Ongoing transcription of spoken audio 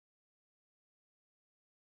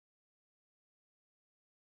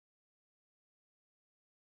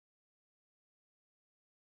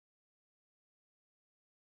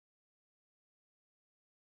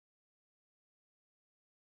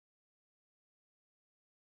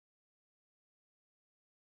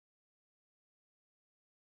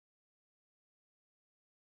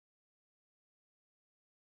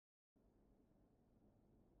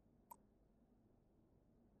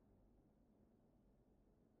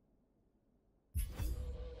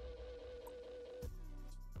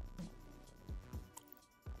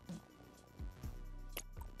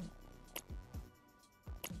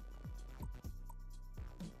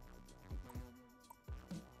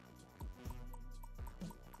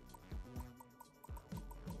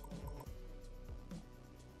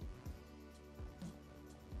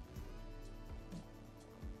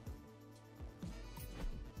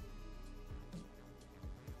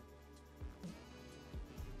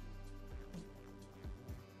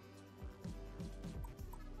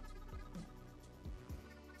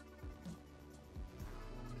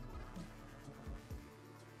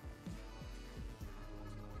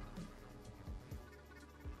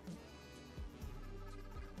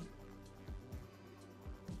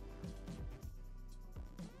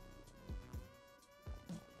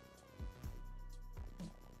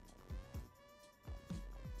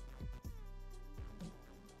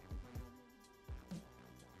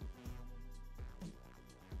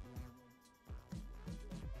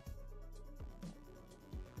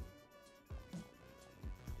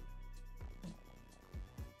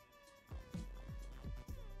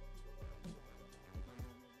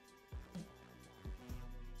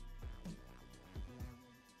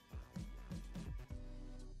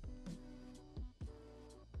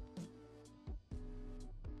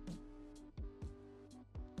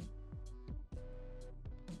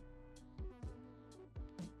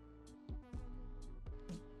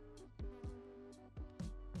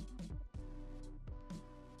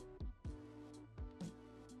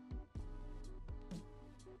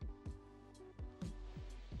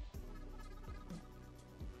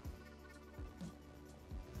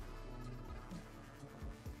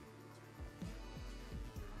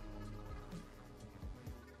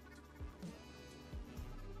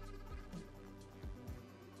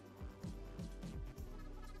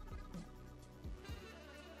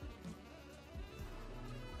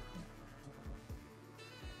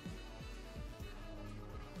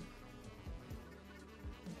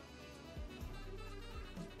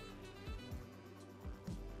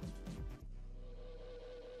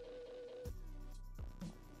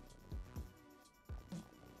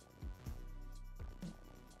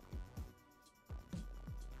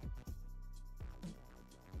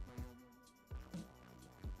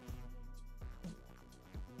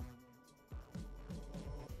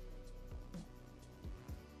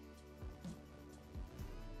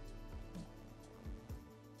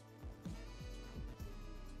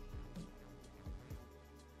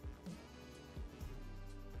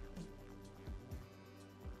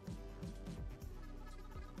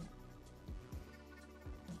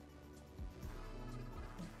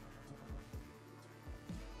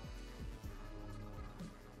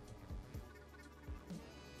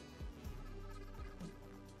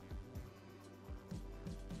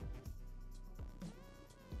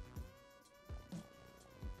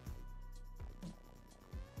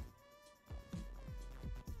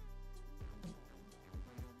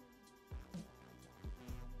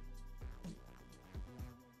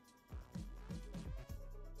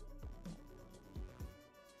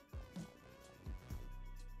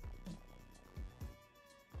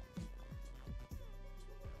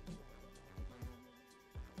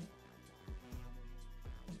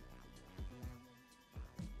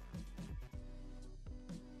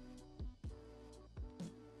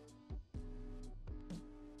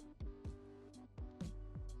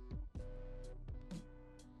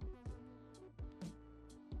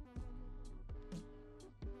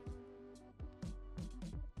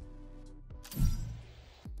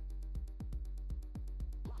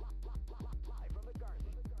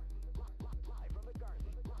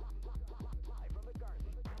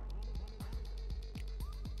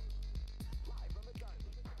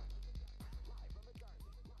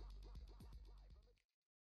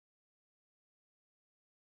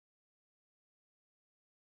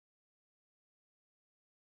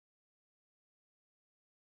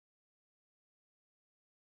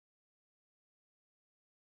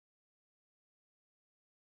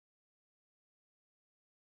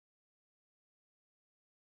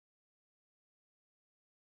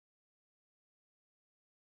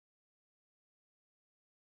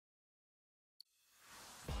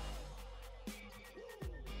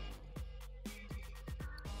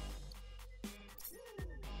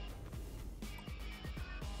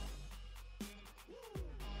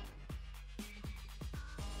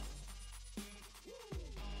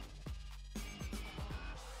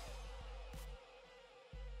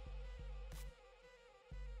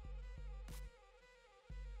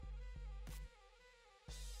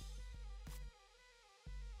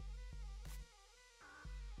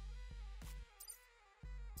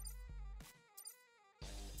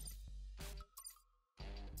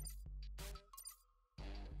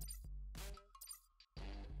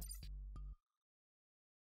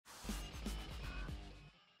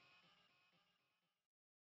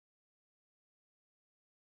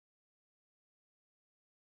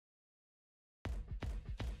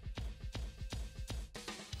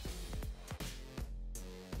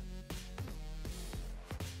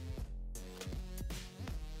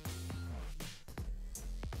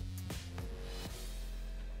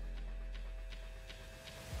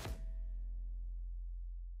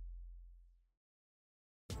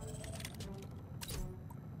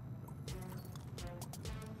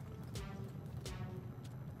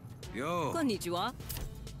Yo. Konnichiwa.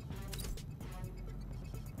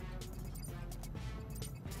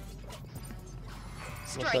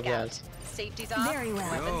 Strike out. Safety's off. Very well.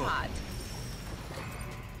 Weapons Yo. hot.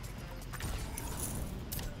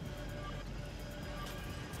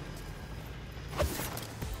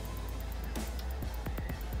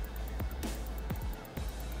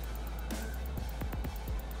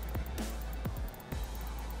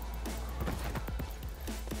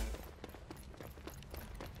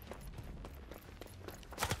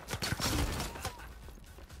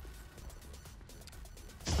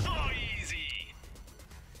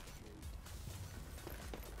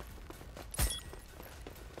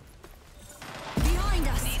 Behind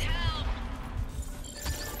us. Need help.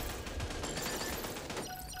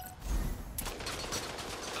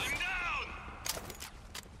 I'm down.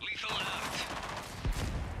 Lethal out.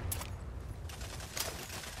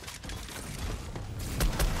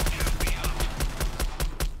 Help me up.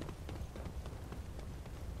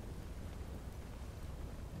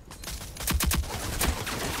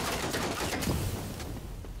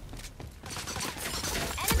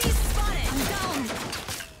 Enemies spotted. I'm down.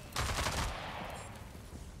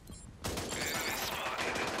 Enemy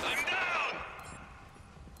spotted. I'm down.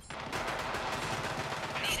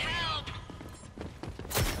 Need help.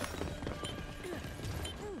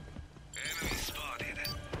 Enemy spotted.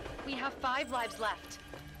 We have 5 lives left.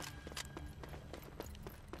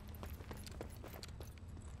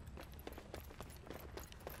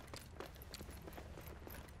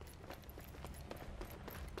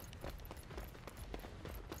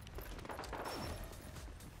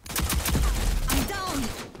 I'm down.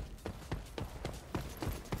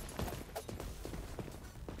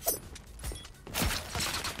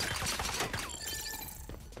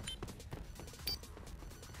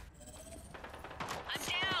 I'm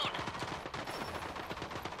down.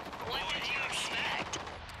 What did you expect?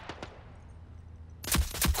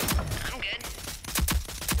 I'm good.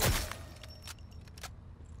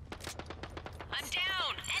 I'm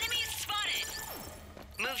down. Enemies spotted.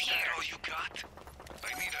 Move Is here. that all you got? I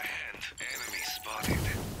need a hand. Enemy spotted.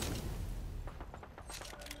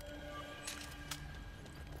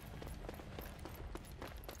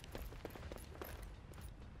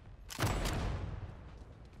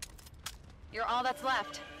 You're all that's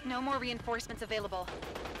left. No more reinforcements available.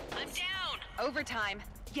 I'm down. Overtime.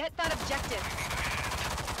 Get that objective.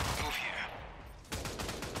 Move here.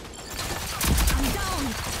 I'm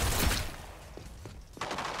down.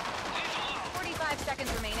 45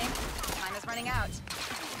 seconds remaining. Time is running out.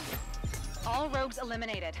 All rogues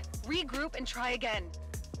eliminated. Regroup and try again.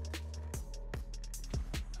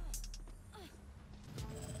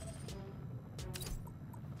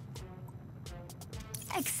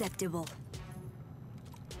 Acceptable.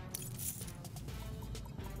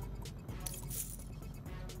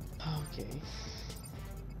 Okay.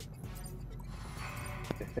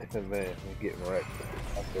 Man, I'm getting wrecked.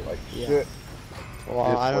 I feel like Yeah. shit. Well,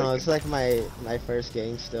 Just I don't know. waking- It's like my first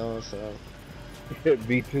game still, so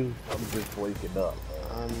Me too. I'm just waking up.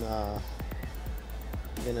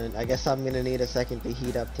 Man. I guess I'm gonna need a second to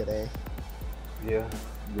heat up today. Yeah,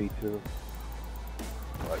 me too.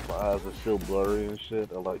 Like my eyes are still blurry and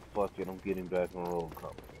shit. I'm like, fuck it, I'm getting back on roll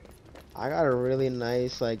coming. I got a really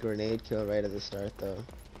nice like grenade kill right at the start though.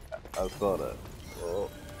 I saw that. Oh,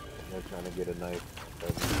 they're trying to get a knife.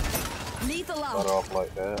 Lethal Start out. off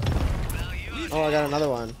like that. Oh, I got another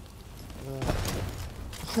one.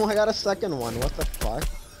 Oh, I got a second one. What the fuck?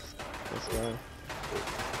 Let's go.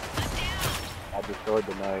 I destroyed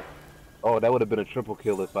the knife. Oh, that would have been a triple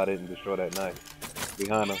kill if I didn't destroy that knife.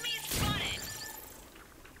 Behind him.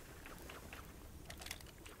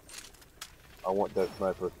 I want that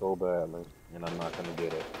sniper so badly, and I'm not gonna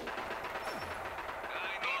get it.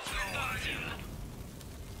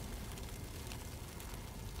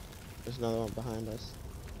 There's another one behind us.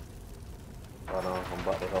 Hold on, I'm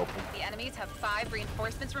about to help him. The enemies have 5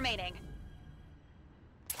 reinforcements remaining.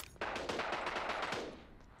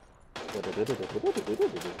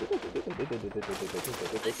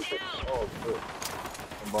 Oh, shit.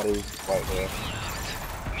 Somebody's right there.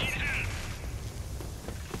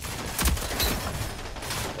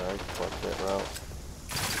 Alright, fuck that route.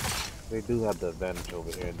 They do have the advantage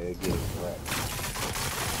over here, and they're getting wrecked.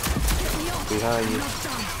 Get me off. Behind you. Knocked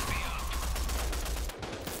down.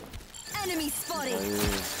 Enemy spotted. Behind you. I'm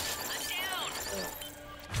down. Yeah.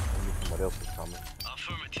 I knew somebody else was coming.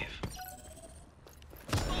 Affirmative.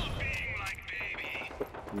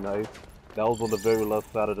 Nice. That was on the very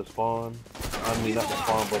left side of the spawn. I mean, not the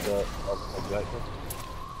spawn, but the objective.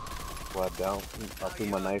 So I threw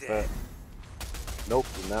my knife at. Nope,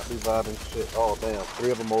 you're not reviving shit. Oh damn,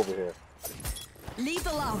 3 of them over here.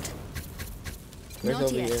 Lethal out. Where's Not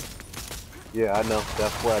over yet. here? Yeah, I know.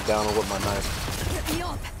 That's where I down him with my knife. Get me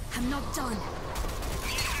up. I'm not done.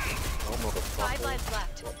 Oh, 5 motherfucker. lives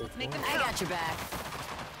left. Let's make them I count. got your back.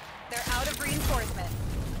 They're out of reinforcement.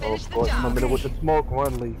 Oh, Finish of the course, job. coming in with the smoke.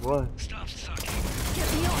 Run, Lee, run. Stop sucking.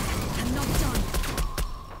 Get me up. I'm not done.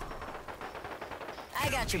 I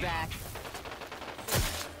got your back.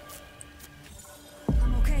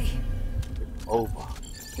 I'm okay. Over.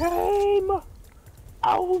 Game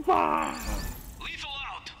over. Lethal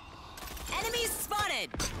out. Enemies spotted.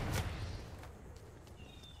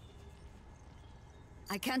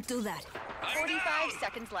 I can't do that. 45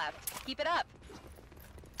 seconds left. Keep it up.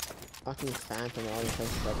 Fucking Phantom always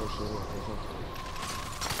has double shield vision.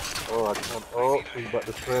 Oh, I can't. Oh, he's about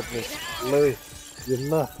to trip me. Lee, you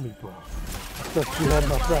left me, bro. I thought you had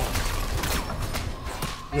my back.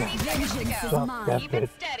 30 seconds to Vengeance is go. mine. That Keep it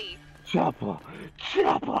bitch. steady. Chopper.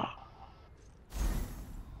 Chopper.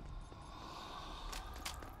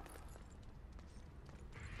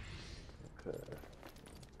 Okay.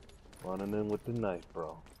 Running in with the knife,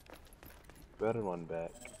 bro. Better run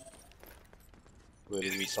back. Where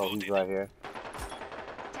is he? Oh, he's right here.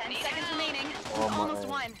 10 seconds remaining. Oh, my Almost aim.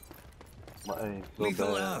 won. My aim so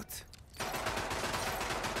Lethal bad. out.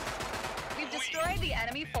 We've destroyed the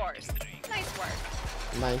enemy force. Nice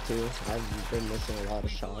work. Mine too. I've been missing a lot of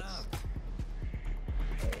shots.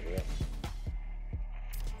 Oh, yeah.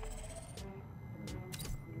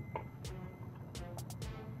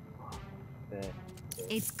 Yeah.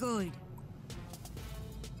 It's good.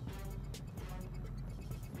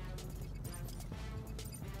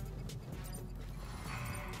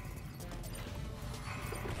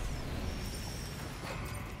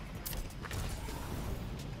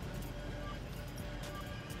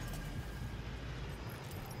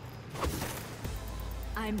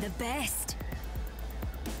 I'm the best.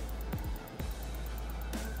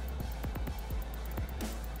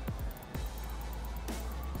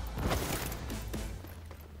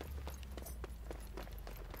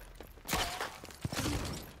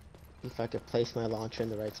 If I could place my launcher in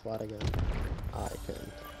the right spot again. I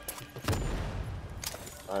couldn't.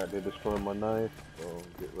 Alright, they destroyed my knife, so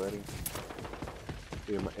get ready.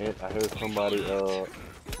 See, I heard somebody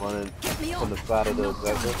running Me from the up. side of I'm the not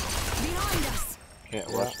done. objective. Behind us. Can't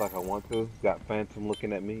Yeah. rush like I want to. Got Phantom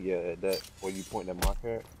looking at me. Yeah, at that where you point that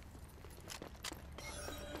marker at.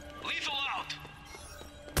 Lethal out.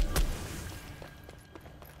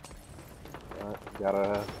 Alright,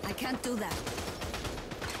 gotta. I can't do that.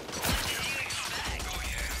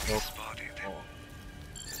 Nope. Spotted. Oh.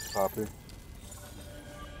 Copy.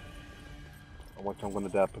 I watch I'm gonna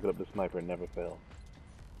die picking up the sniper and never fail.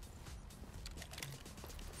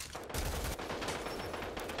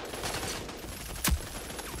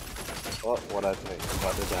 Oh, what I say? I'm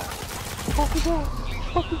about to die. Fuck is that?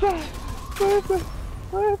 Fuck is that? Where is it?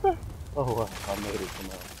 Where is it? Oh, I made it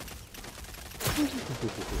somehow.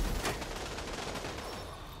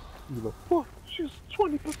 You look, fuck, she's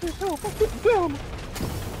 20% health. I'm getting down.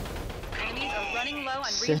 Enemies are running low on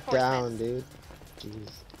Sit reinforcements. down, dude.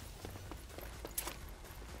 Jeez.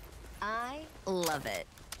 I love it.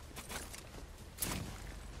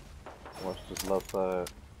 Watch this left side.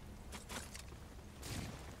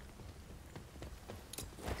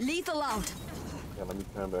 Lethal out. Yeah, let me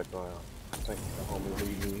turn back around. I think the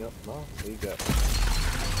homie lead me up. No, he got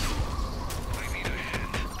I need a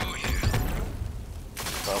hand. Go here.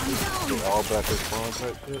 probably they all back at spawn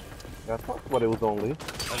type shit. Yeah, I thought what it was only. I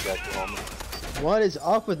got you, homie. What is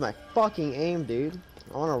up with my fucking aim, dude?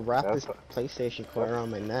 I want to wrap That's this PlayStation cord around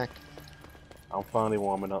my neck. I'm finally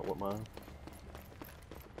warming up with mine.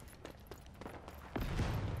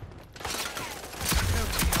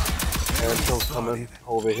 Airshow's coming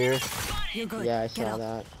over here. You're good. Yeah, I Get saw up.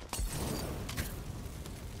 that.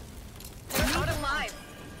 They're out of lives.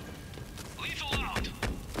 Lethal out.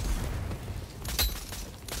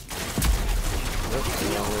 Yep,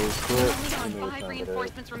 the young lady's quick. Only You know what 5 time it is.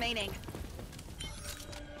 reinforcements remaining.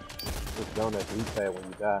 Just don't have to eat that when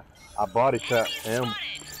you die. I body shot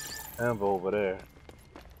Amber over there.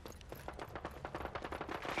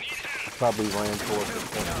 Probably ran towards the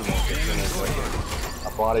fence. I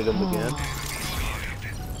bodied him again.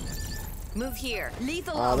 Move here.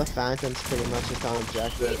 Lethal Oh, out. the Phantom's pretty much just on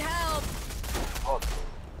objective. Need help. Oh,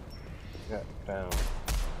 got found.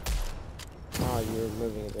 Oh, you're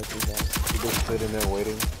moving a bit too fast. He just sitting there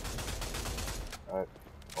waiting. Alright,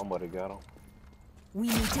 somebody got him. We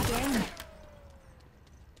need to gain.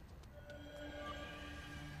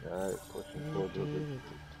 Alright, pushing towards the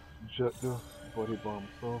objective. Body bomb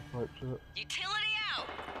soul type shit. Utility out.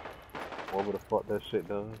 Whatever the fuck that shit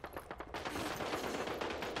does.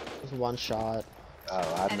 Just one shot. Oh,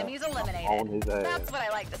 I know. Enemies On eliminated. his ass. That's what I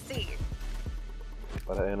like to see.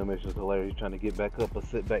 But the animation is hilarious. He's trying to get back up or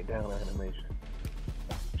sit back down animation.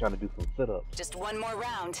 Trying to do some sit-ups. Just one more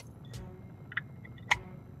round.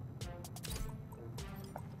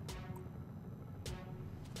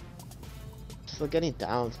 Still getting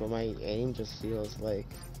downs, but my aim just feels like,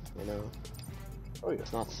 you know, Oh yeah,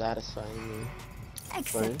 it's not satisfying me.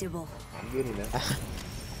 Acceptable. I'm getting that.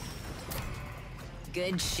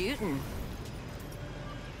 Good shooting.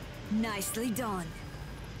 Nicely done.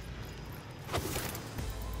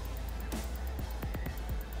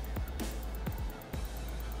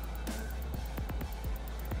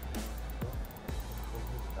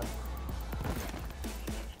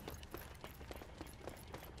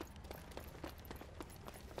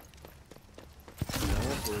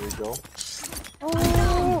 There we go.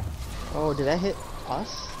 Oh, did that hit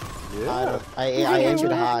us? Yeah. I aimed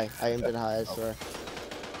it high. I aimed it high, I swear.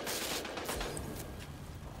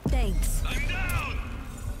 Thanks. I'm down.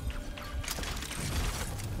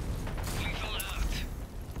 Lethal out.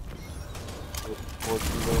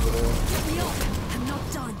 14 over there. Let me up. I'm not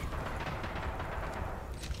done.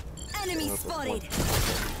 Enemy That's a spotted. 20.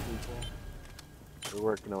 We're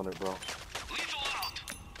working on it, bro. Lethal out.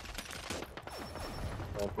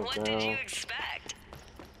 What did you expect?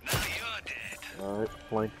 Now you're dead. Alright,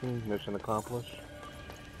 flanking, mission accomplished.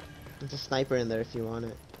 There's a sniper in there if you want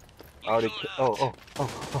it. I already oh.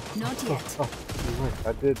 Not yet. Oh, you're right.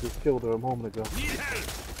 I did just kill her a moment ago. Need help.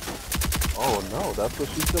 Oh no, that's what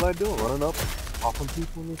she's still like doing, running up, popping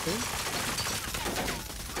people in the face.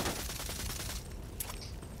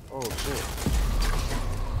 Oh shit.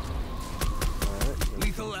 Alright.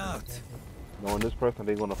 Lethal out. Knowing this person,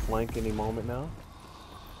 they're gonna flank any moment now.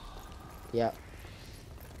 Yeah.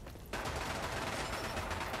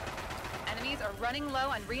 Enemies are running low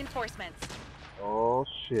on reinforcements. Oh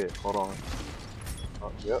shit, hold on.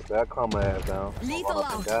 Oh, yep, that calm my ass down. Lethal Hold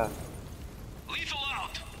on, out. die. Lethal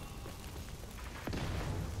out.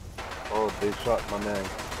 Oh, they shot my man.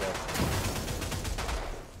 Yeah.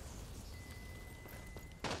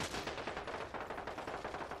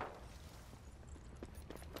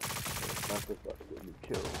 Not just about to get me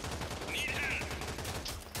killed. Need help.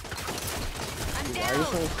 I'm Why are you down.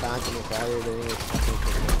 so fast in the fire doing it fucking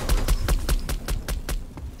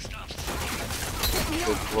Stop. It's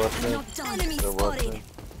I'm Russian. not done. Enemy They're spotted. Russian.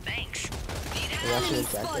 Thanks. Russian Enemy objective?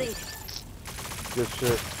 spotted. Good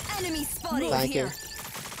shit. Enemy spotted Thank you. here.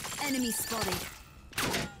 Enemy spotted.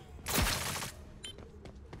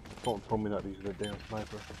 Don't tell me not to use the damn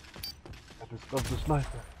sniper. I just love the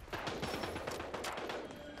sniper.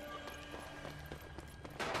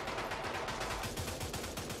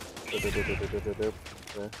 Okay.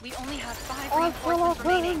 We only have 5 reinforcements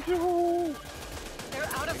remaining. They're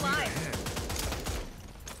out of line.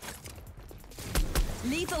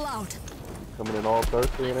 Lethal out. Coming in all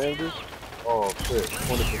thirsty and angry. Oh shit,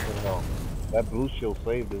 20% health. That blue shield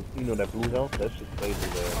saved him. You know that blue health? That shit saved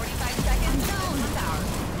him there. 45 seconds. Down. This hour.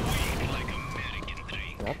 Weak like American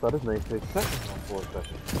drink. I thought his name said second on for a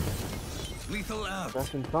second. Lethal out.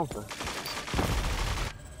 Second something.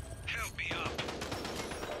 Help me up.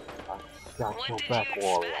 Got your back,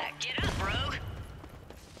 warrior. Get up, bro.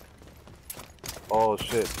 Oh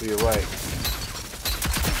shit, to your right.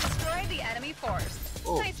 Destroy the enemy force.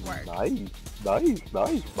 Oh, Nice work. nice.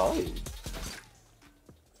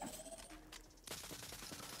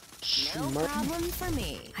 No Schmurk. problem for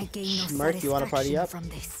me. I gain no Schmurk, you wanna party satisfaction up? from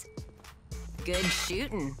this. Good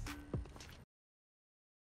shooting.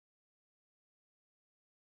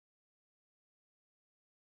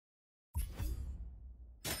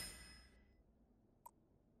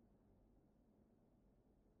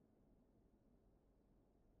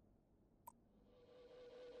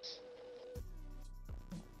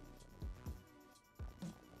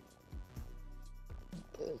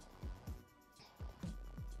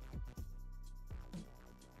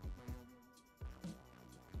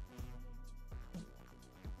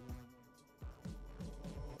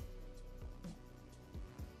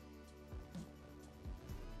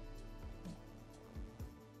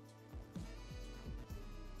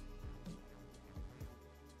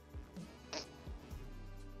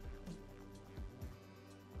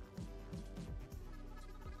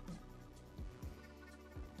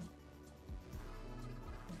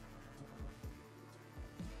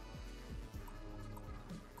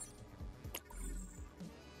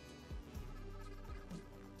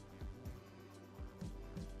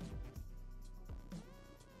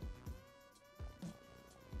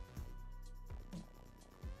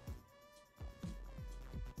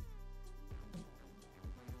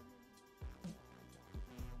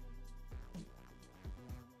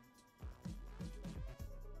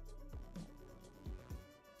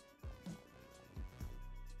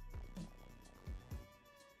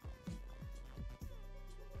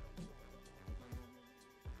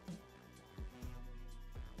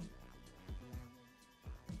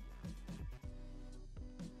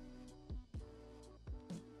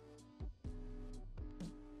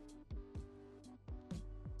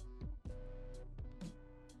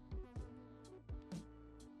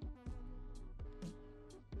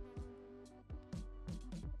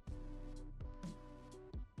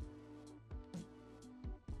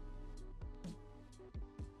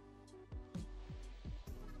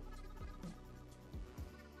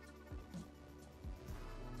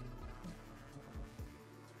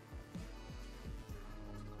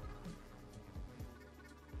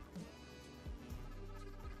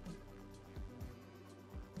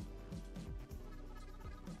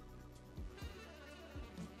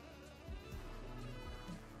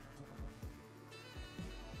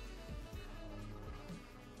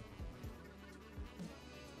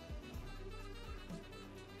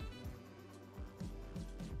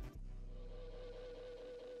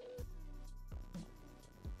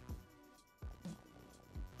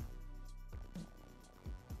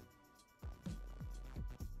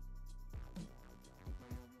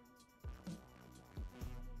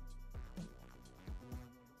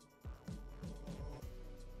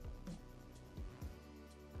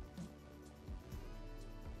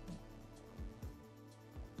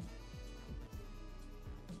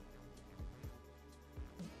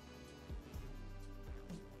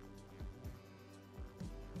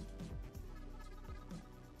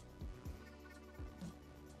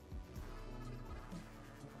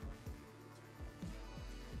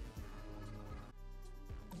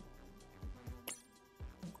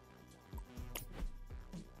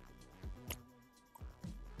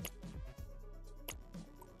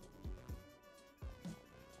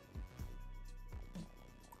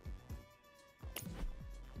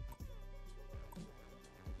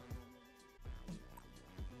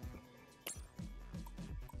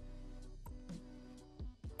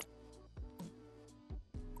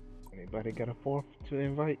 Anybody got a fourth to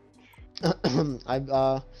invite?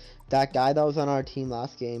 That guy that was on our team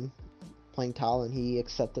last game playing Talon, he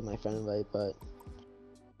accepted my friend invite, but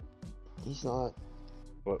he's not.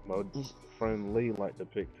 But my He's, friend Lee liked to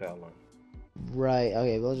pick Talon. right.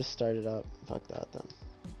 Okay, we'll just start it up. Fuck that then.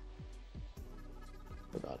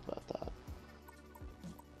 Forgot about that.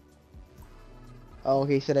 Oh,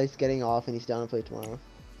 he said he's getting off and he's down to play tomorrow.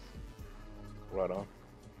 Right on.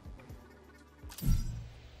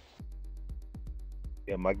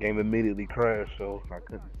 Yeah, my game immediately crashed, so I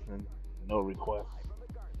couldn't send no request.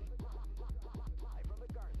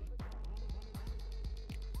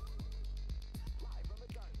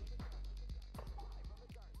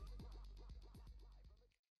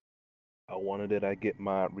 I wanted it, I get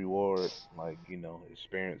my reward, like, you know,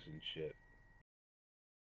 experience and shit.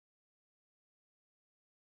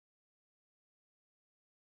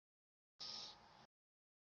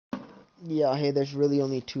 Yeah, hey, there's really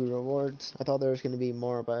only 2 rewards. I thought there was gonna be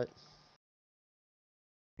more, but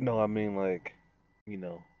No, I mean, like, you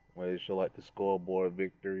know, when they show like the scoreboard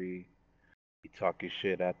victory, you talk your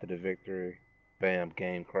shit after the victory, bam,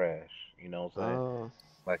 game crash. You know what I'm saying? oh,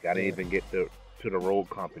 Like, I didn't yeah. even get to the road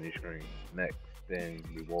company screen. Next thing,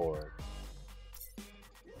 reward.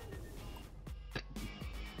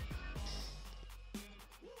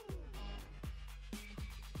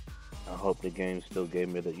 I hope the game still gave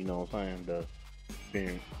me the, you know what I'm saying, the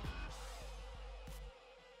experience.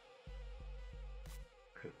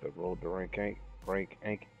 Cause the road to rank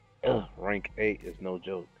 8 is no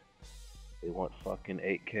joke. They want fucking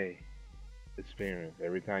 8K experience.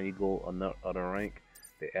 Every time you go another rank,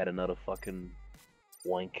 they add another fucking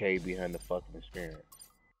 1K behind the fucking experience.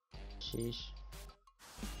 Sheesh.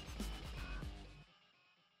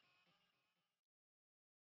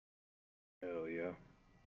 Hell yeah.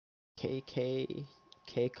 K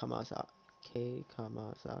Kamasa. K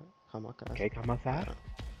Kamasa. Kamaka. Okay, come outside.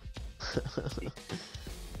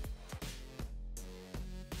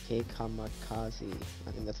 K Kamakaze.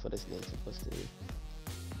 I think that's what his name's supposed to be.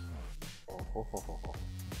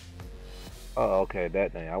 Oh, okay,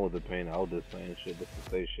 that thing. I wasn't paying. I was just saying shit just to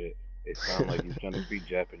say shit. It sounded like you trying to speak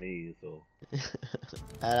Japanese, so.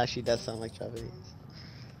 That actually does sound like Japanese.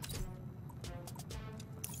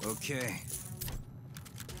 Okay.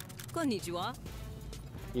 Konnichiwa.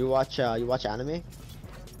 You watch anime?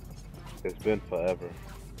 It's been forever.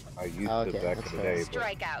 I used to back that's in the fair. day,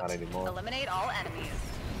 Strike but out. not anymore. Eliminate all enemies.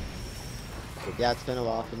 Yeah, it's been a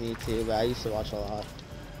while for me too, but I used to watch a lot.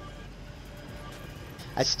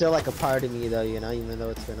 I still like a part of me though, you know, even though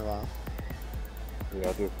it's been a while. Yeah,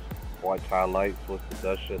 I just watch highlights. What's the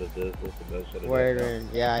best shit of this? What's the best shit of Word, that? word.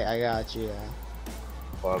 Yeah, I got you, yeah.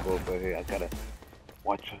 Before I go say, hey, I gotta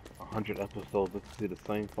watch 100 episodes just to see the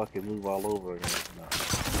same fucking move all over again. No.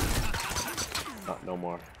 Not no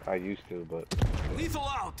more. I used to, but. Lethal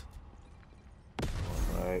out.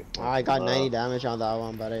 Alright. I got 90 damage on that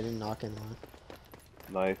one, but I didn't knock him one.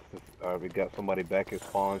 Nice. We got somebody back at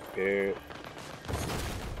spawn scared.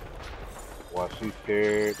 While she's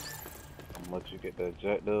scared, I'm gonna let you get the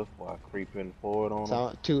objective while creeping forward on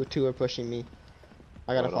them. So, two are pushing me.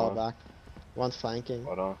 I gotta Right fall on. back. One's flanking.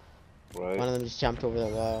 Hold on. Right. One of them just jumped over the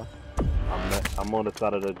wall. I'm on the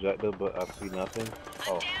side of the objective, but I see nothing.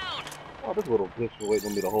 Oh. Oh, this little bitch was waiting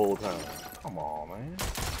on me the whole time. Come on, man.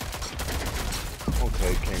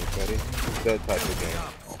 Okay, King Freddy. It's that type of game.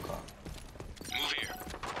 Okay. Move here.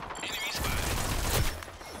 Enemy spotted.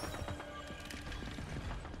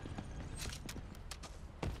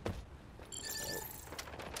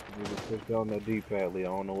 You just push down that D-pad, Lee. I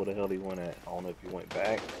don't know where the hell he went at. I don't know if he went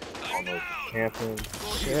back. I don't know if he's camping.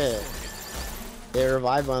 Shit. They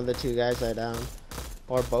revived one of the 2 guys that down.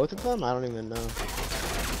 Or both of them? I don't even know.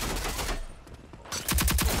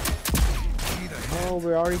 Oh,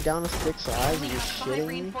 we're already down to 6 lives. Are Only you have 5 shitting me?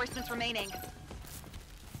 reinforcements remaining.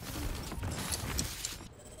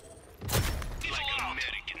 Like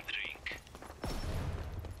American drink.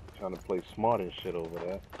 Trying to play smart and shit over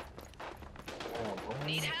there. Damn, bro.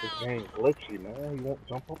 Need This help. game glitchy, man. You won't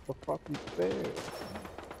jump up the fucking stairs.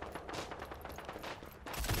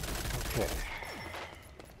 Okay.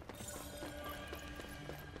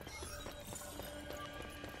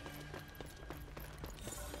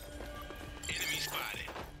 Enemy spotted.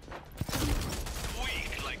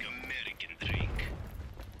 Weak like American drink.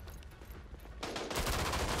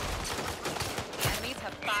 Enemies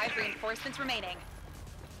have 5 reinforcements remaining.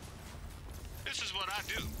 This is what I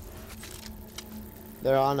do.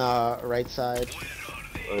 They're on right side.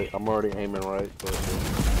 Wait, I'm already aiming right, but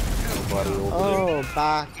nobody over Oh,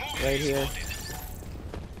 back. Right here. there.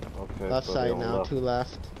 Okay, Left so they side on now, left. 2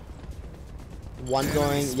 left. One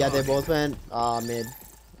going, yeah, they both went mid.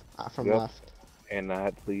 From Yep. left. And I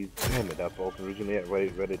had to leave. Damn it, that's what I was originally at,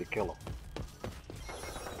 ready to kill him.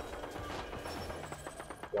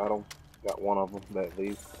 Got him. Got one of them that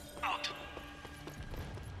leaves. Out.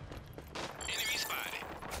 Enemy spotted.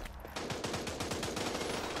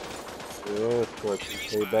 Yeah, of course.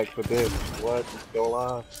 Pay back for this. What? You still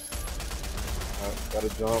alive? Alright, gotta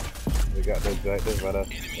jump. We got the objective right up.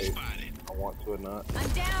 Enemy Hey, spotted. I want to or not. I'm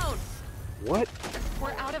down. What?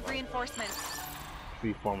 We're out of reinforcements.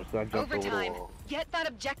 See, pharmacy, I jumped over the Overtime. wall. Get that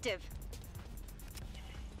objective.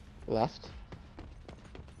 Left.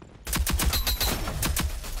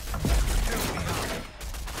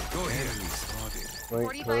 Go ahead. Right,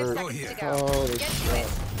 45 third. seconds here. to go. Holy Get to shit.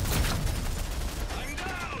 it.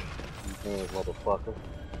 You damn motherfucker.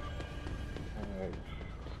 Alright.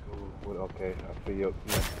 What, okay, I see you.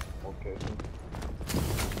 Yeah. Okay.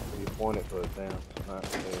 You pointed for it, damn. Alright,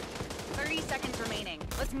 okay. 30 seconds remaining.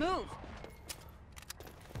 Let's move.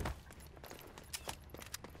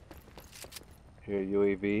 Here,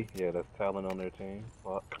 UAV. Yeah, that's Talon on their team.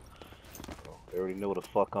 Fuck. So, they already know where the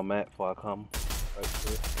fuck I'm at before I come. Right,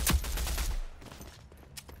 shit.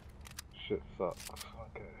 Shit sucks.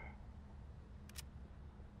 Okay.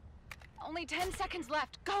 Only 10 seconds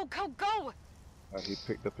left. Go, go, go! He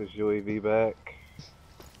picked up his UAV back.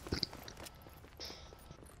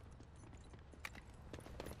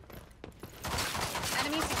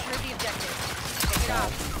 Enemy secured the objective. Take it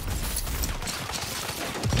off.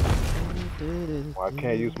 Well, I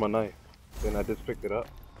can't use my knife. Then I just picked it up.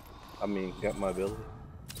 I mean, got my ability.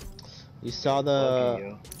 You saw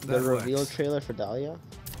Fucking the reveal trailer for Dahlia?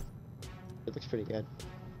 It looks pretty good.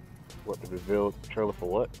 What, the reveal trailer for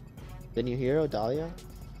what? The new hero, Dahlia?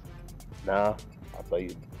 Nah, I thought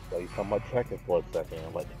you talking about Tekken for a second.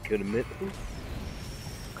 I'm like, could admit to.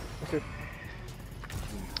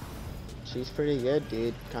 She's pretty good,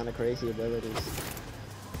 dude. Kind of crazy abilities.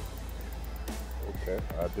 Okay,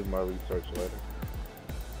 I'll do my research later.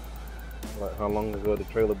 Like, how long ago the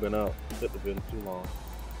trailer been out? Couldn't have been too long.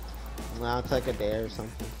 Now it's like a day or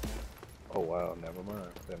something. Oh wow, never mind.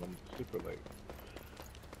 Then I'm super late.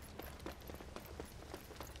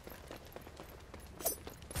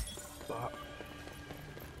 Stop.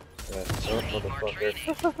 That's up, motherfucker.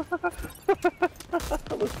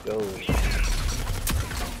 Let's go.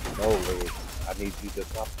 No, Lee. I need you to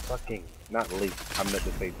stop fucking. Not Lee. I meant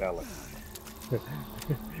to say Talon.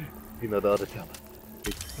 You know the other Talon.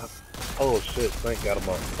 Stop. Oh shit, Frank got him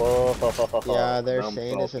up. Oh, Yeah, they're I'm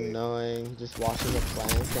saying it's salty. annoying. Just watching the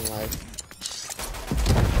flank and like,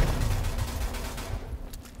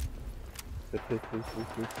 I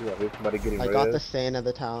hear somebody getting I red. got the saying of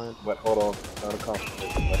the talent. But hold on, not a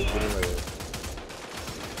concentrate. Somebody's getting red.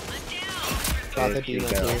 Got the And she's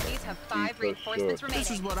demon down. too. These have 5 for reinforcements sure. remaining.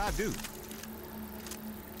 This is what I do.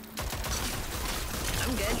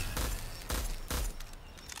 I'm good.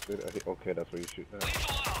 Okay, that's where you shoot now.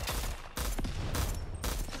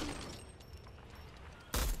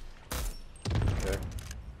 Okay.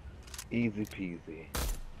 Easy peasy.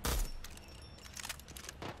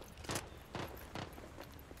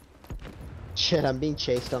 Shit, I'm being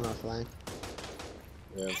chased on our flank.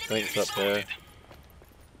 Yeah, Frank's up there.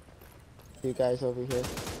 You guys over here.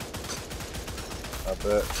 I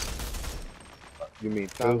bet. You mean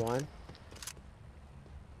Got two? one.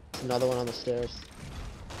 Another one on the stairs.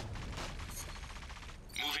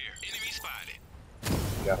 Move here. Enemy spotted.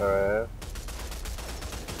 Got her ass.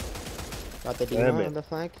 Got the Damn demon it. on the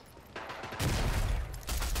flank.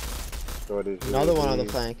 So this Another one on the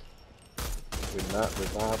UAV flank. did not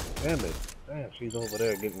revive. Damn it. Damn, she's over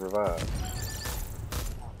there getting revived.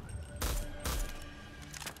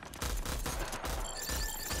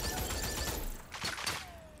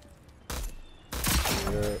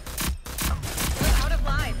 Yeah. We're out of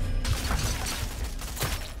lives.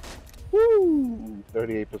 Woo!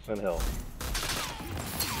 38% health.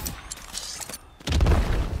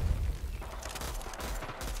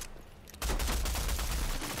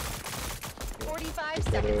 45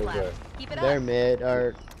 seconds Okay. left. Keep it They're up. mid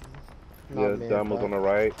or not Yeah, mid. Dama's but on the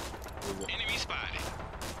right. Enemy spotted.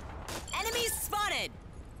 Enemies spotted.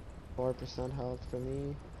 4% health for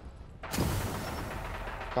me.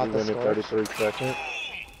 Got the Even in scorch. 33 seconds.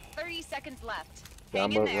 30 seconds left. Hang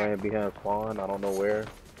Dama in there. ran behind spawn. I don't know where.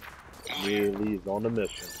 Really is on the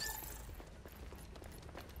mission.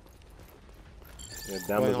 Yeah, Dama's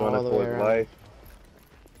Going all running the for way his around. life.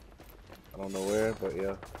 I don't know where, but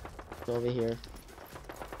yeah. It's over here.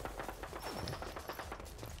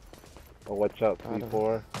 Oh, watch out, I don't-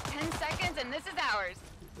 C4. 10 seconds and this is ours.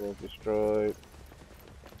 Was destroyed.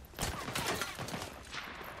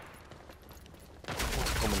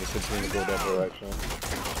 I'm gonna continue to go that direction.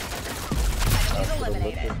 She's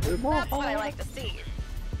eliminated. That's what I like to see.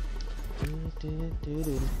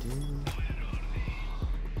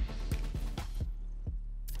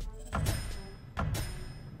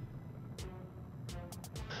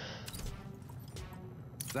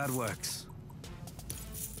 That works.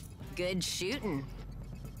 Good shooting.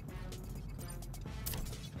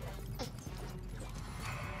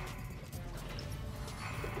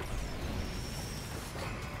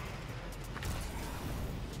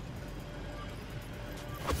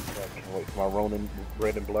 I can't wait for my Ronin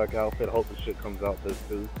red and black outfit. I hope this shit comes out this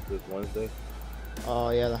Wednesday. Oh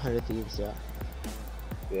yeah, the 100 Thieves, yeah.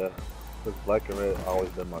 Yeah, because black and red always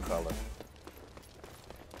been my color.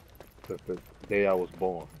 Since the day I was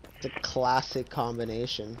born. It's a classic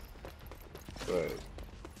combination. Right.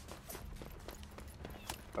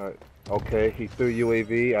 Alright. Okay, he threw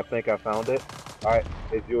UAV. I think I found it. Alright,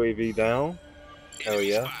 is UAV down? Hell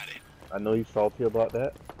yeah. I know he's salty about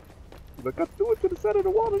that. He's like, I threw it to the side of the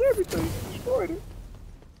wall and everything. Destroyed it.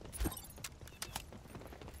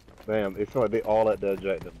 Damn, it's like they all at the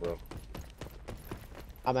objective, bro.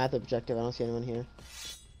 I'm at the objective, I don't see anyone here.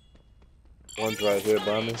 One's right here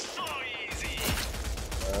by me.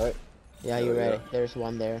 Alright. Yeah, you're right. There's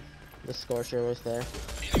one there. The Scorcher was there.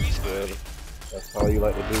 Good. That's all you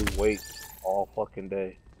like to do, wait all fucking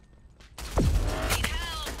day.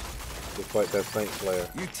 Just like that Saint player.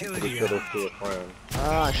 Utility. Put us to a friend.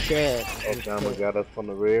 Ah, shit. Oh, Gamma got us from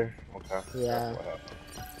the rear? Okay. Yeah.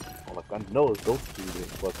 I'm like, I know it's those two that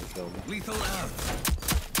fucking kill me. Lethal out.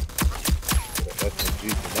 With an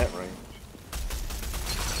SMG from that range.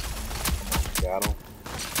 Got him.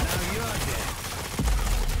 Now you're dead.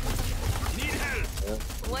 Need help. Yeah,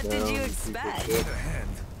 What down, did you keep it expect? shit. Need a hand.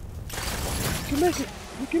 You can make it!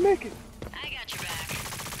 You can make it! I got your back.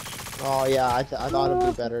 Oh yeah, I thought it'd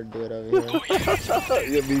be better to do it over here.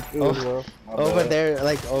 Yeah, me too, Oh, bro. My over bad. there,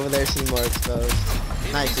 like over there, seem more exposed.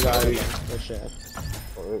 Nice, you got it again. Good shit.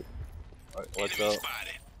 Alright, watch out.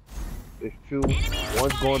 There's two.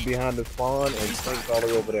 One's going behind the spawn and Saint's all the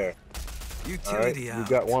way over there. Alright, Utility you out.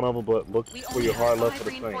 got one of them, but look We for only your hard have left 5 for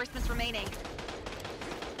the Saint. reinforcements remaining.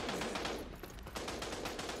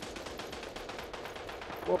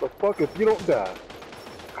 Motherfucker, if you don't die.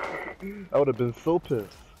 I would have been so pissed.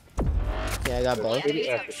 Yeah, I got The both. enemies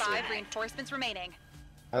have Epic. 5 reinforcements remaining.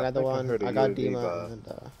 I got the think I one. heard a I got UAV Dima vibe.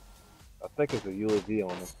 and I think it's a UAV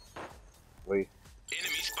on him. Wait.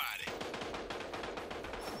 Enemy spotted.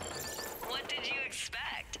 What did you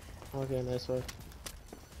expect? okay, nice work.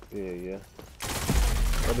 Yeah.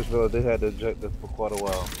 I just realized they had the objective for quite a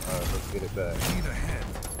while. Alright, let's get it back. Need a hand.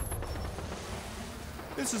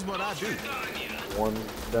 This is what I do. One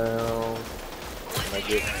down. And I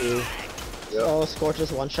get two. Yep. Oh,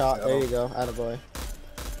 Scorcher's one shot. Yeah. There you go. Attaboy. Enemy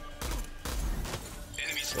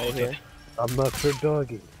Right spotted. here. I'm not your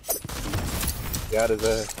doggy. Got his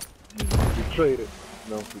ass. You traded.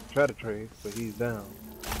 No, we try to trade, but he's down.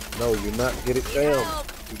 No, you're not. Get it down.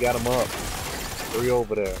 You got him up. 3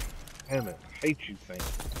 over there. Damn it. I hate you, Saint.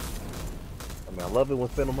 I mean, I love it when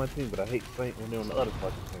Saint on my team, but I hate Saint when they're on the other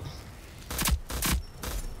fucking team.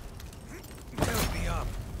 Help me up.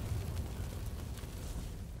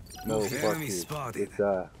 No, Okay, fuck enemy you. spotted. Just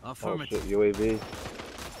die. Oh Affirmative. shit, UAV.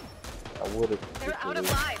 I would've. They're out of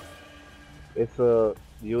lives. It's a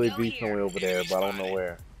UAV somewhere over there, but I don't know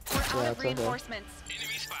where. We're out Yeah, of it's okay. reinforcements.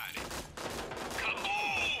 Enemy spotted.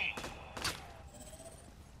 Kaboom!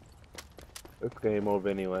 It's game over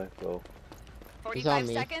anyway, so. He's on 45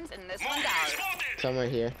 me. seconds and this one's Enemy ours. spotted. Somewhere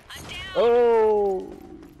here. I'm down. Oh!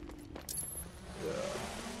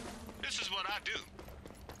 This is what I do.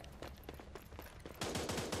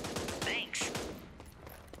 Thanks.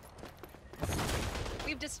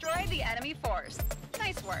 We've destroyed the enemy force.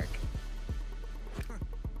 Nice work.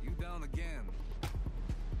 You down again.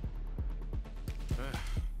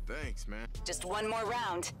 Thanks, man. Just one more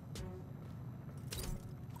round.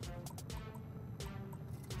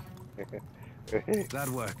 That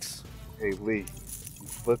works. Hey Lee, you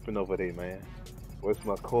flipping over there, man. Where's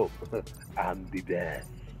my quote? I'm the best.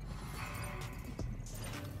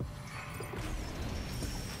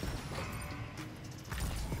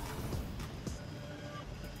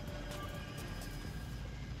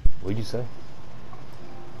 What'd you say?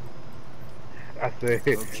 I said,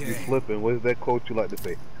 Okay. you flipping. What's that quote you like to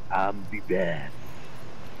say? I'm the best.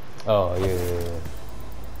 Oh, yeah.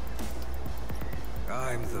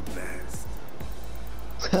 I'm the best.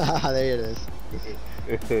 There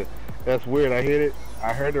it is. That's weird.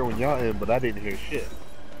 I heard it when y'all in, but I didn't hear shit.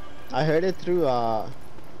 I heard it through Yeah.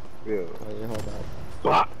 wait, hold up.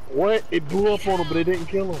 Bah! What? It blew up on him, but it didn't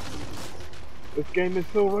kill him. This game is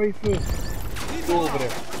so racist. Go over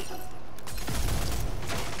there.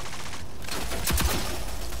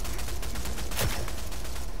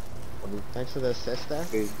 mean, Thanks for the assist there.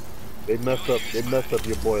 they messed up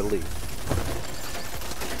your boy Lee.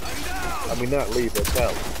 I mean, not Lee, but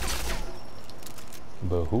Talon.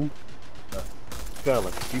 But who?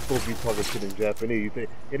 Talon. He's supposed to be talking shit in Japanese. You think,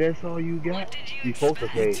 hey, that's all you got? He's supposed to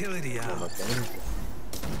say, Utility "No, out. my son."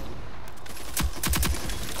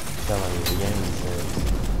 Sound like what Yang says.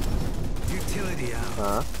 Utility out.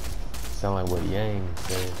 Huh? Sound like what Yang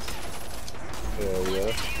says. Hell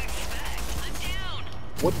yeah. I'm down.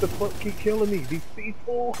 What the fuck keep killing me? These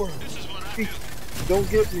C4. Don't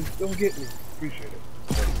get me. Don't get me. Appreciate it.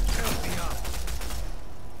 Help me up.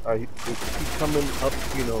 Alright, he's coming up,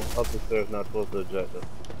 you know, up the stairs, not towards the objective.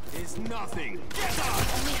 It's nothing. Get up.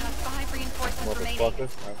 Only have 5 reinforcements remaining. Motherfucker.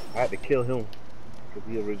 I had to kill him. Because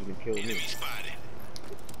he originally killed me. Enemy spotted.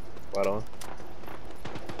 Right on.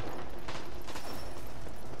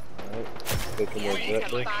 Alright. Taking the Only have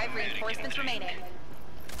objective. 5 reinforcements remaining.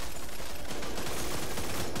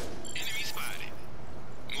 Enemy spotted.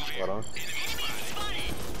 Move here. Right on. Enemy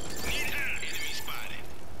spotted. Enemy spotted.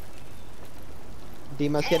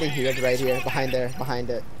 Dima's getting healed right here, behind there, behind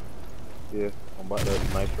it. Yeah, I'm about to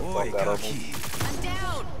snipe the Boy, fuck out of him. Kaki. I'm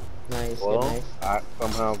down. Nice, good, Well, nice. I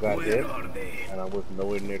somehow got Where hit, are they? and I was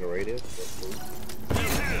nowhere near the radius. That's cool.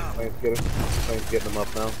 Help me up. Thanks getting them up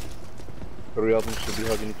now. 3 of them should be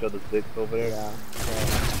hugging each other's dicks over there. Yeah.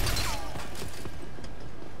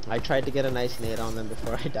 I tried to get a nice nade on them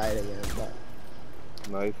before I died again, but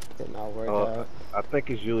Nice. did not work out. I think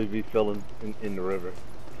it's usually be filling in the river.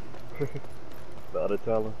 The other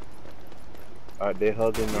Talon. Alright, they're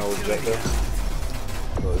hugging now objective.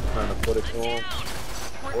 So it's trying to put it to him.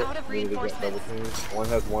 We're out of Maybe they got double reinforcements. teams. One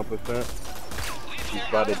has 1%. He's They're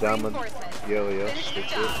spotted out of diamond. reinforcements. Yeah, yeah. Finish the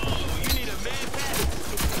That's job. Oh, you need a man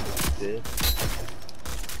pack. it.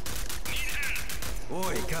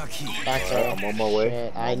 Boy, Kaki. Back Alright, there. I'm on my way.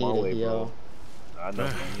 Shit, I'm I on need my a way, heal. bro. I know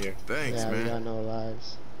I'm here. Thanks, Yeah, we man. got no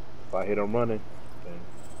lives. If I hit him running, then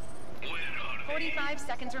 45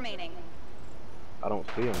 seconds remaining. I don't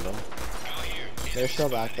see him though. They're still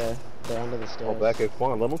back there. They're under the stairs. Oh, back at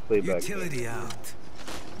spawn. Let him stay back there. Utility out.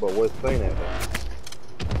 But where's Saint at though?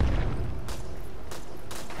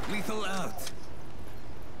 Lethal out.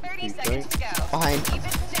 30 You seconds to go. Behind. Keep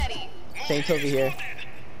it steady. Saints over here.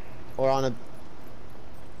 Or on a...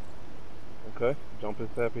 Okay, jump his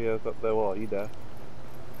happy ass up that wall. He died.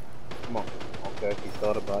 Come on. Okay, he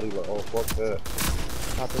thought about it. Like, oh fuck that.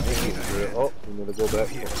 Not this one. Yeah, oh, we need to go back.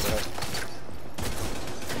 Fuck that.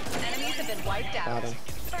 Enemies have been wiped out. Got him.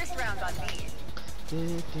 First round on me.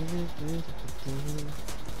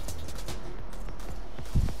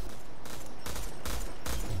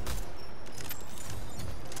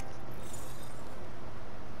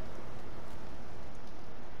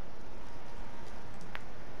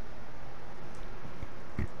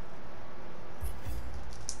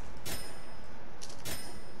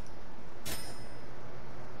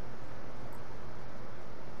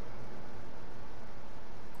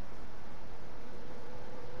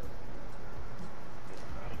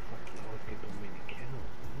 How the fuck you always get so many kills,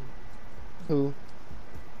 Who?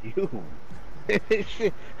 man?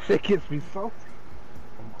 You. Shit gets me salty.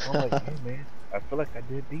 I'm like, hey man, I feel like I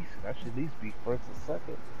did decent. I should at least be first or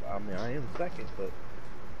second. I mean, I am second, but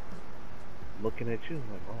looking at you,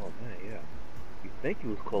 I'm like, oh man, yeah. You think you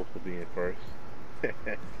was close to being first. I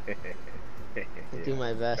do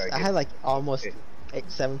my best. I had like almost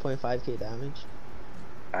 7.5k damage.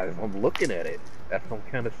 I'm looking at it. That's I'm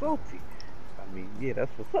kind of salty. I mean, yeah,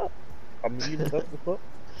 that's what's up. I mean, you know, that's what's up.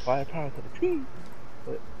 Firepower to the team.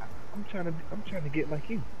 But I'm trying to get like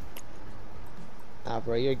you. Nah,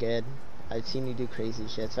 bro, you're good. I've seen you do crazy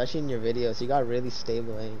shit, especially in your videos. You got really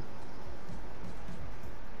stable aim.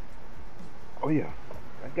 Oh yeah,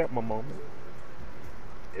 I got my moment.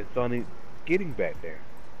 It's only getting back there.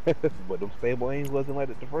 But them stable aims wasn't like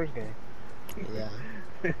the first game. Yeah.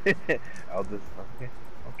 I was just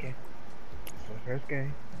okay. It's the first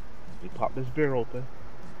game. We popped this beer open,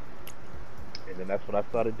 and then that's when I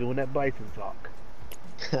started doing that bison talk.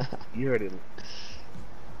 You heard it.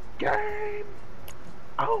 Game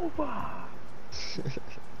over.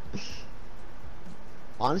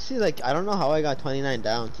 Honestly, like, I don't know how I got 29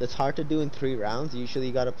 downs. It's hard to do in 3 rounds. Usually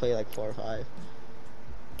you gotta play like 4 or 5.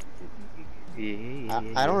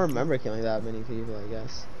 I don't remember killing that many people, I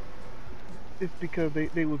guess. It's because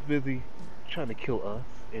they was busy trying to kill us,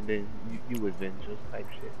 and then you Avengers type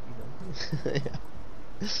shit, you know. Yeah.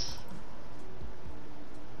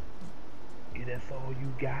 Yeah, that's all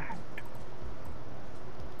you got.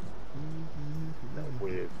 Now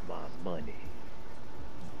where's my money?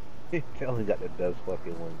 Talon got the best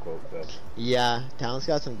fucking one quote though. Yeah, Talon's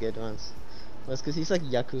got some good ones. Well, it's cause he's like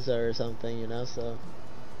Yakuza or something, you know, so.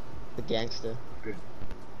 The gangster.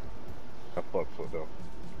 I fucks with them.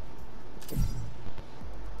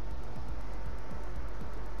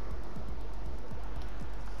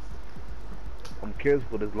 I'm curious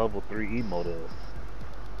what his level 3 emote is.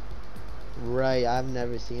 Right, I've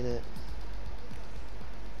never seen it.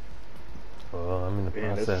 Well, I'm in the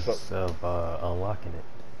Man, that process sucks. of unlocking it.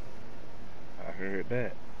 I heard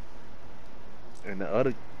that. And the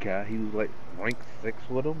other guy, he was like rank 6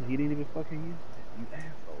 with him. He didn't even fucking use it. You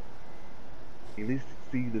asshole. At least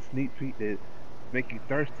see the sneak peek that make you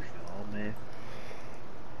thirsty. So, oh man.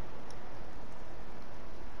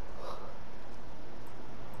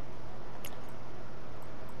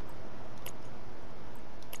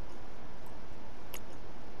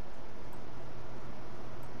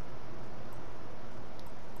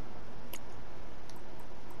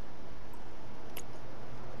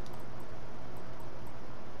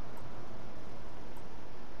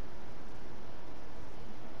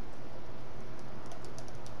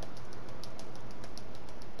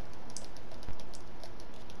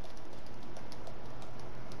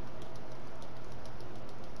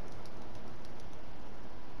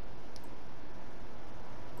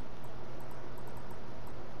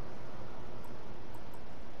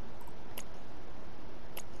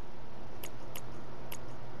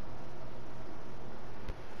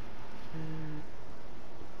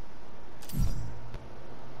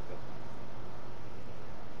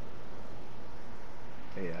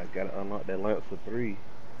 Hey, I gotta unlock that Lancer 3.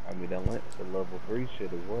 I mean, that Lancer level 3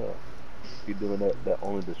 shit as well. You doing that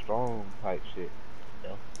only the strong type shit. You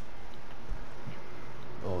know?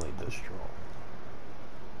 Only the strong.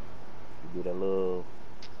 You do that little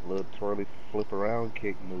twirly flip around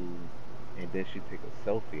kick move, and then she take a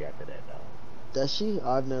selfie after that, dog. Does she?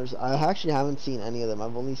 I actually haven't seen any of them.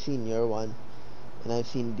 I've only seen your one, and I've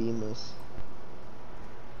seen Demas.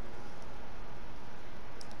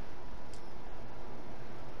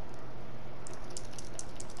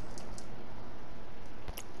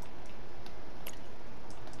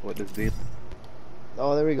 What does this?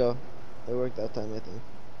 Oh, there we go. It worked that time, I think.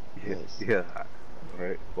 Yeah, Nice. yeah.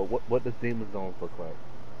 Right. But what does Demon Zones look like?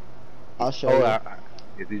 I'll show Oh,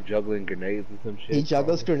 you. is he juggling grenades or some shit? He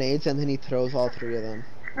juggles Probably. grenades and then he throws all three of them.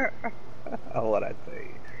 Oh, what I tell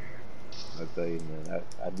you? I tell you, man.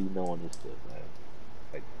 I be knowing this shit, man.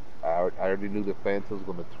 Like, I already knew the Phantom was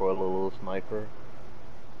gonna twirl a little sniper.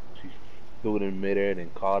 She threw it in midair, then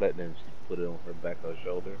caught it, then she put it on her back or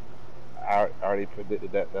shoulder. I already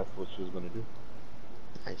predicted that that's what she was gonna do,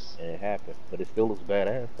 Nice. and it happened. But it still looks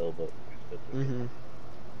badass though. But I still took it. Mm-hmm.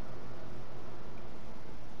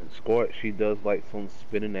 And Squirt, she does like some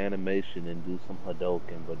spinning animation and do some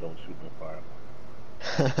Hadoken, but don't shoot no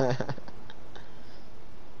fireball.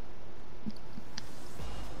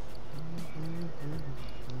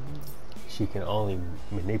 She can only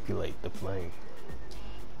manipulate the flame.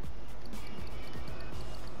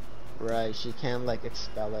 Right, she can't like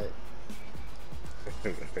expel it.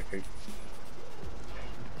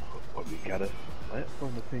 But we got a Lance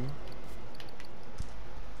on the team.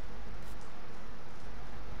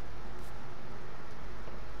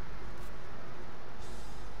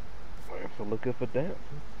 Lance are looking for dancers.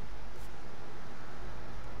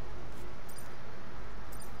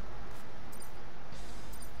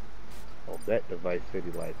 Oh, that device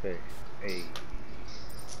city like, hey,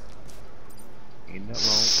 ain't nothing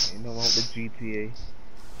wrong. Ain't nothing wrong with the GTA.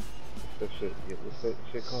 What's that shit? Yeah, what's that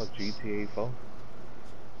shit called? GTA 4?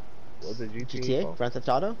 What's the GTA GTA? 4? Grand Theft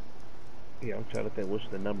Auto? Yeah, I'm trying to think what's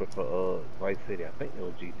the number for Vice City. I think it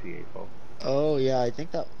was GTA 4. Oh yeah, I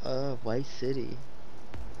think that Vice City.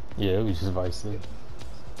 Yeah, it was just Vice City.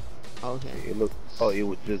 Okay. It looked. Oh, it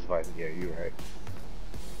was just Vice. Yeah, you're right.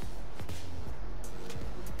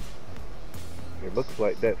 It looks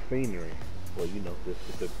like that scenery. Well, you know,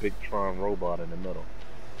 it's a big Tron robot in the middle.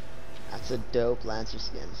 That's a dope Lancer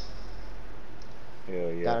skin.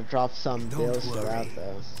 Hell yeah. Gotta drop some Don't bills for that worry.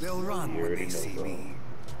 though. They'll run You when already they know, see bro. me.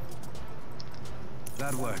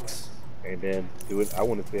 That works. And then do it. I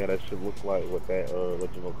want to see how that shit look like with that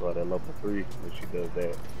what you gonna call that level 3 when she does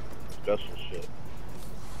that special shit.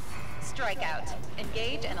 Strikeout.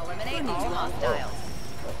 Engage and eliminate all hostiles.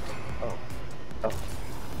 Oh, oh,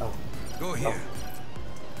 oh. Go here.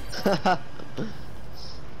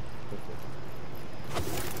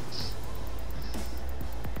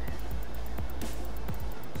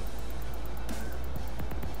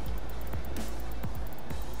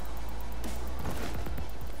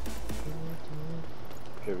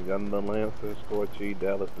 Okay, we got another Lancer, Scorchy,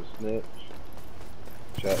 Dallas, and Snitch.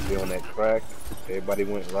 Chat be on that crack. Everybody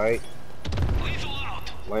went right. Lethal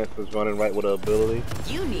out. Lancer's running right with her ability.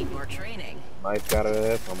 You need more training. Nice got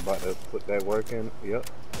her ass. I'm about to put that work in. Yep.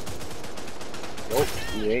 Nope,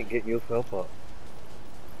 you ain't getting yourself up.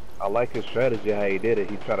 I like his strategy, how he did it.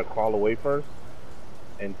 He tried to crawl away first,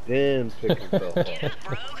 and then pick himself up. Get up,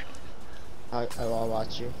 rogue. I'll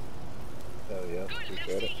watch you. Hell yeah,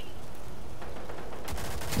 appreciate it.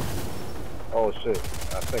 Oh shit,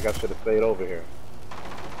 I think I should have stayed over here.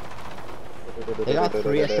 They got 3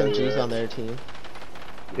 SMGs on their team.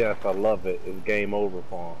 Yes, I love it. It's game over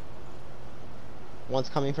for him. One's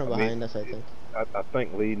coming from behind us, I think. I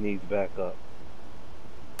think Lee needs backup.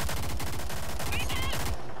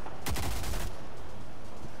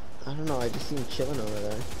 I don't know, I just see him chilling over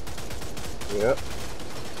there. Yep.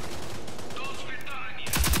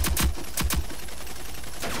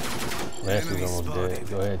 Nancy's almost dead.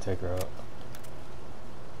 Go ahead and take her out.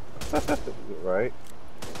 Right.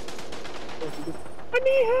 I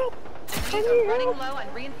need help. Enemies are running low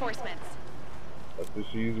on reinforcements. That's what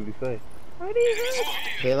she usually say.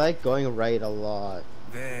 They like going right a lot.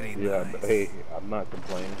 Very Yeah, nice. but hey, I'm not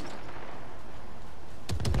complaining.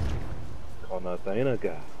 Call nothing a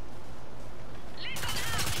guy.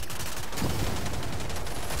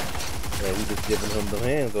 Yeah, we just giving him the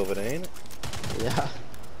hands over there, ain't it? Yeah.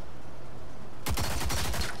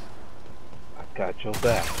 I got your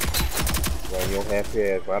back. Run your happy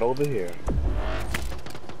ass right over here.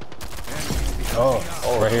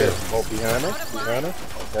 Oh, right here. Oh, behind us? Behind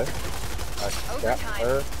us? Okay. I got Overtime.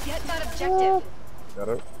 her. Get that objective. Got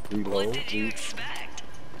her. Reload. What did you expect?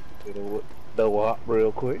 Get her with double hop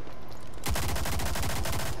real quick.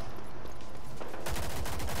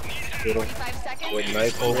 Get her 45 seconds. with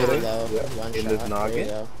knife over Really there. low. Yeah. One In shot. this There you noggin.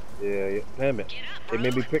 go. Yeah. Damn it. Get up, It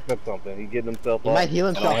made me rogue. pick up something. He getting himself He up. might heal I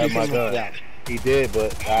himself. don't have He my can- gun. Yeah. He did,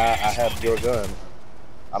 but I have your gun.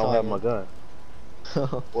 I don't all have my good. gun.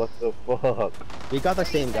 What the fuck? We got the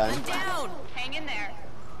same gun. I'm down. Hang in there.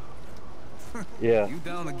 Yeah, You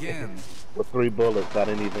down again. with 3 bullets. I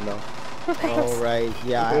didn't even know. Oh right.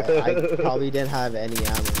 Yeah, I probably didn't have any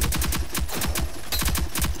ammo.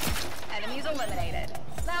 Enemies eliminated.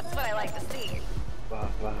 That's what I like to see.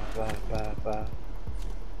 Bye.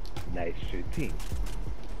 Nice shooting.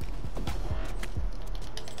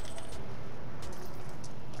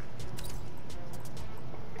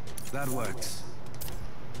 That works.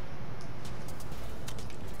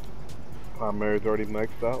 Primary's already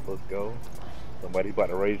maxed out. Let's go. Somebody about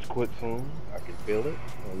to rage quit soon. I can feel it.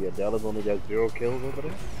 Oh yeah, Dallas only got 0 kills over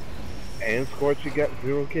there. And Scorchy got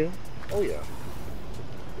 0 kills. Oh yeah.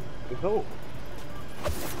 It's over.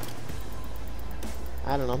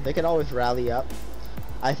 I don't know. They could always rally up.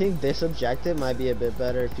 I think this objective might be a bit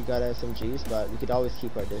better if you got SMGs, but we could always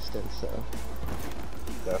keep our distance. So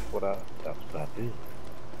That's what I do.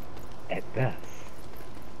 At best.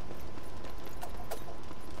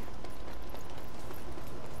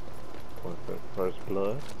 What's that first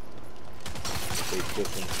blood? They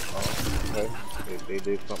different. Oh, okay. They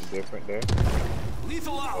did something different there.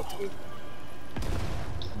 Lethal Oh out. shit.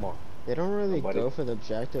 Come on. they don't really Somebody- go for the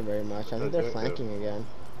objective very much. I think they're That's it, flanking again.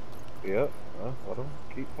 Yep. Let them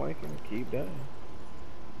keep flanking. Keep dying.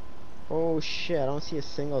 Oh shit! I don't see a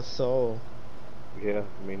single soul. Yeah,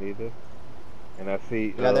 me neither. And I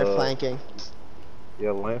see. Yeah, they're flanking.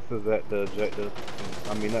 Yeah, Lance is at the objective.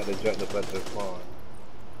 I mean, not the objective, but the spawn.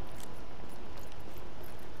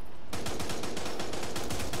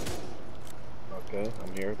 Okay,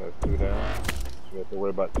 I'm here. That's 2 down. So we have to worry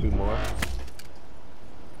about 2 more.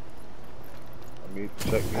 Let me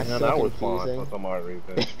check That's behind so our spawn confusing. for some odd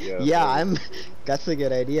reason. Yeah, Yeah, so- I'm. That's a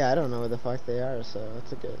good idea. I don't know where the fuck they are, so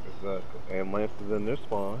that's a good. Exactly. And Lance is in their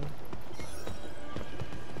spawn.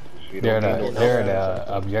 She They're don't have the, no- they're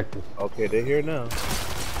the objective. Okay, they're here now.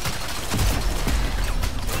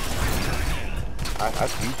 I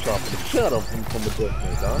see you chopping the shit up from a distance,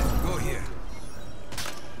 huh? Go here.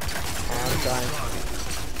 I'm trying.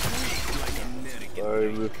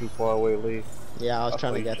 Sorry, we were too far away, Lee. Yeah, I was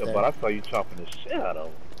trying saw to you get But there. I saw you chopping the shit out of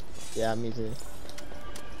them. Yeah, me too.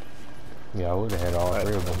 Yeah, I would have had all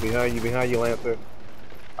 3 of them. Behind you, Lancer.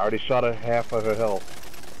 I already shot her half of her health.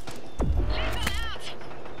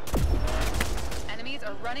 Enemies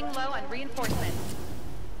are running low on reinforcements.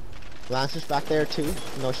 Lancer's back there too.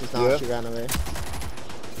 No, she's not. Yeah. She ran away.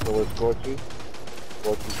 So it's Scorchy.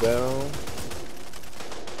 Scorchy's down.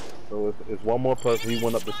 So it's one more person. He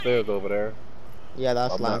went up the stairs over there. Yeah,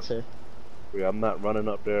 that's I'm not- Lancer. Yeah, I'm not running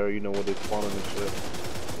up there, you know, where they're spawning and shit.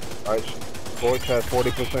 Alright, Scorch has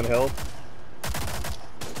 40% health.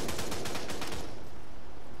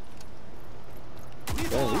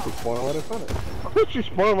 Damn, you can spawn right in front of me. She's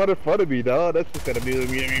spawning right in front of me, dog. That's just gonna be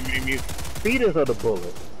me feeding her the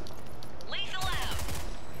bullet. Lethal out.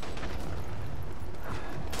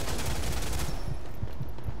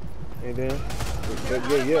 Hey, Dan.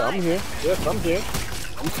 Yeah, I'm here. Yes, I'm here.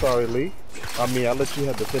 I'm sorry, Lee. I mean, I let you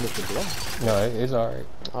have to finish the blow. No, it's alright.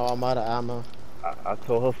 Oh, I'm out of ammo. I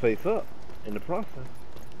tore her face up in the process.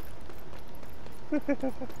 So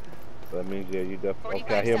that means, yeah, you definitely.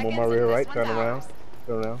 Okay, I hear him on my rear right. Turn around.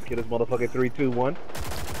 Turn around. Get this motherfucker 3, 2, 1.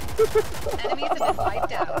 Enemies have been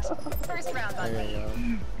wiped out. First round on There me.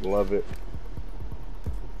 you go. Love it.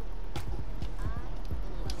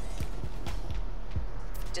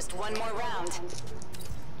 Just one more round.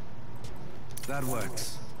 That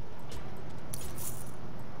works.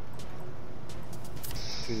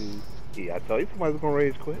 Yeah, I tell you, somebody's gonna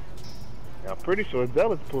rage quit. I'm pretty sure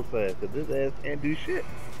Zealous puss ass, cause this ass can't do shit.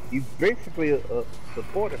 He's basically a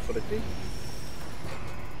supporter for the team.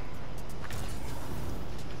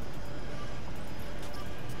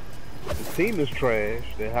 If the team is trash,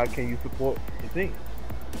 then how can you support the team?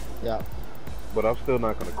 Yeah. But I'm still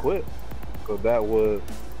not gonna quit, cause that was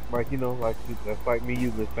like, you know, like that's like me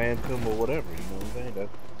using Phantom or whatever. You know what I'm saying? That's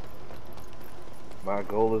my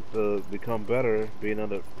goal is to become better, being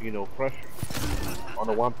under, you know, pressure. On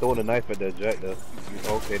the one, I'm throwing a knife at the ejector.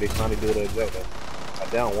 Okay, they trying to do the ejector. I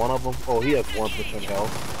down one of them. Oh, he has 1%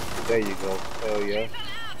 health. There you go. Hell yeah.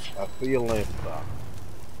 I see your lane stop.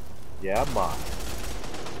 Yeah, I'm on.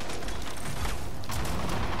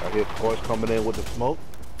 I hear Scorch coming in with the smoke.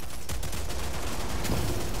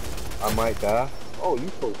 I might die. Oh, you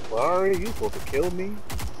so sorry? You supposed to kill me? You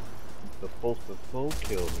supposed to so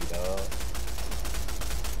kill me, dog.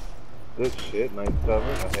 Good shit, 97.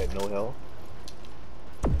 I had no health.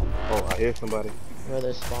 Oh, I hear somebody. Where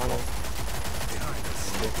they're spawning.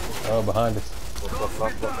 Oh, behind us.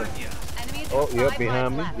 Enemies Oh, have yeah, 5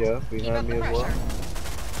 behind me. lives left. Yeah, Keep behind up me the as well. pressure.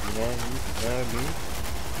 Behind me.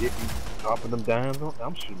 Yeah, you dropping them dimes on.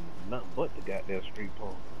 I'm shooting nothing but the goddamn street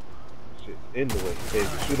pole. Shit, in the way. Hey,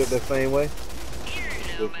 you shoot it the same way?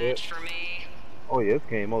 You're no match for me. Oh, yeah, it's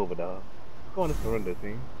game over, dog. Let's go on the surrender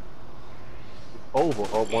team. Over.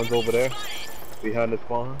 Oh, one's over there. Behind the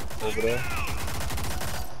spawn. Over there.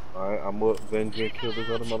 Alright, I'm with Vengeance. Kill this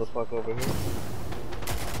other motherfucker over here.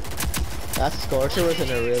 That Scorcher was in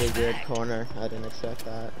a really good corner. I didn't expect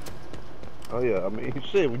that. Oh, yeah, I mean,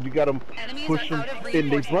 shit, when you got them Enemies pushing are out of in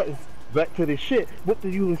their reinforcements. buttons back to the shit, what do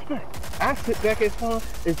you expect? I sit back at spawn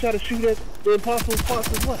and try to shoot at the impossible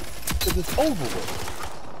spots as well. Because it's over with.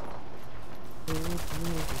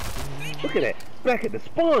 Look at that. Back at the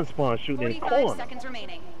spawn shooting in the 45 corner. seconds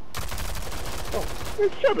remaining. Oh, man,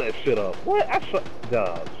 shut that shit up. What? I shut.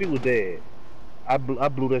 Dog, she was dead. I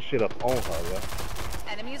blew that shit up on her, yeah.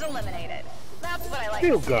 Enemies eliminated. That's what I like.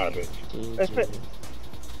 Still to see. garbage. That's GG. it.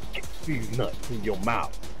 Get these nuts in your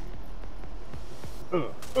mouth.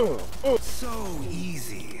 So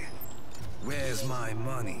easy. Where's my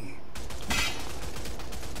money?